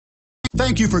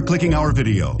Thank you for clicking our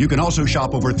video. You can also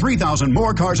shop over 3,000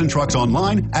 more cars and trucks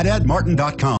online at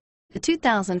edmartin.com. The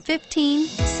 2015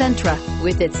 Sentra.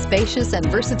 With its spacious and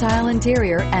versatile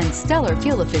interior and stellar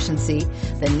fuel efficiency,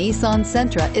 the Nissan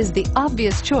Sentra is the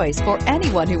obvious choice for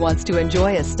anyone who wants to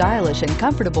enjoy a stylish and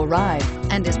comfortable ride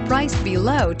and is priced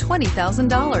below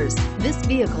 $20,000. This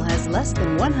vehicle has less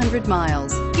than 100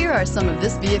 miles. Here are some of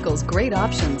this vehicle's great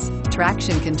options: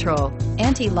 traction control,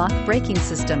 anti-lock braking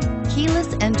system,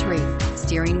 keyless entry,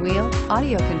 steering wheel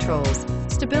audio controls,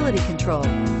 stability control,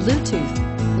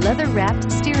 Bluetooth,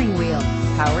 leather-wrapped steering wheel,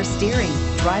 power steering,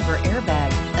 driver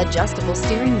airbag, adjustable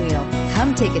steering wheel.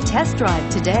 Come take a test drive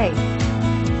today.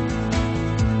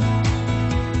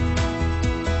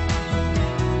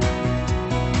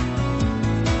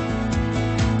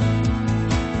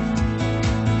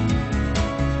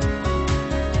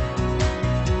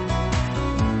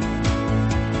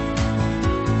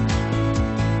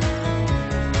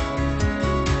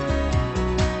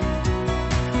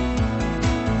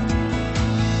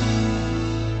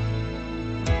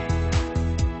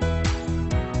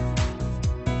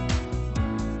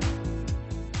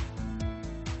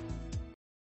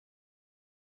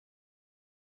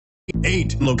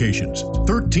 Eight locations,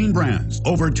 13 brands,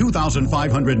 over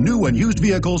 2,500 new and used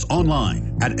vehicles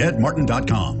online at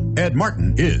edmartin.com. Ed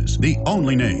Martin is the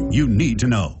only name you need to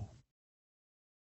know.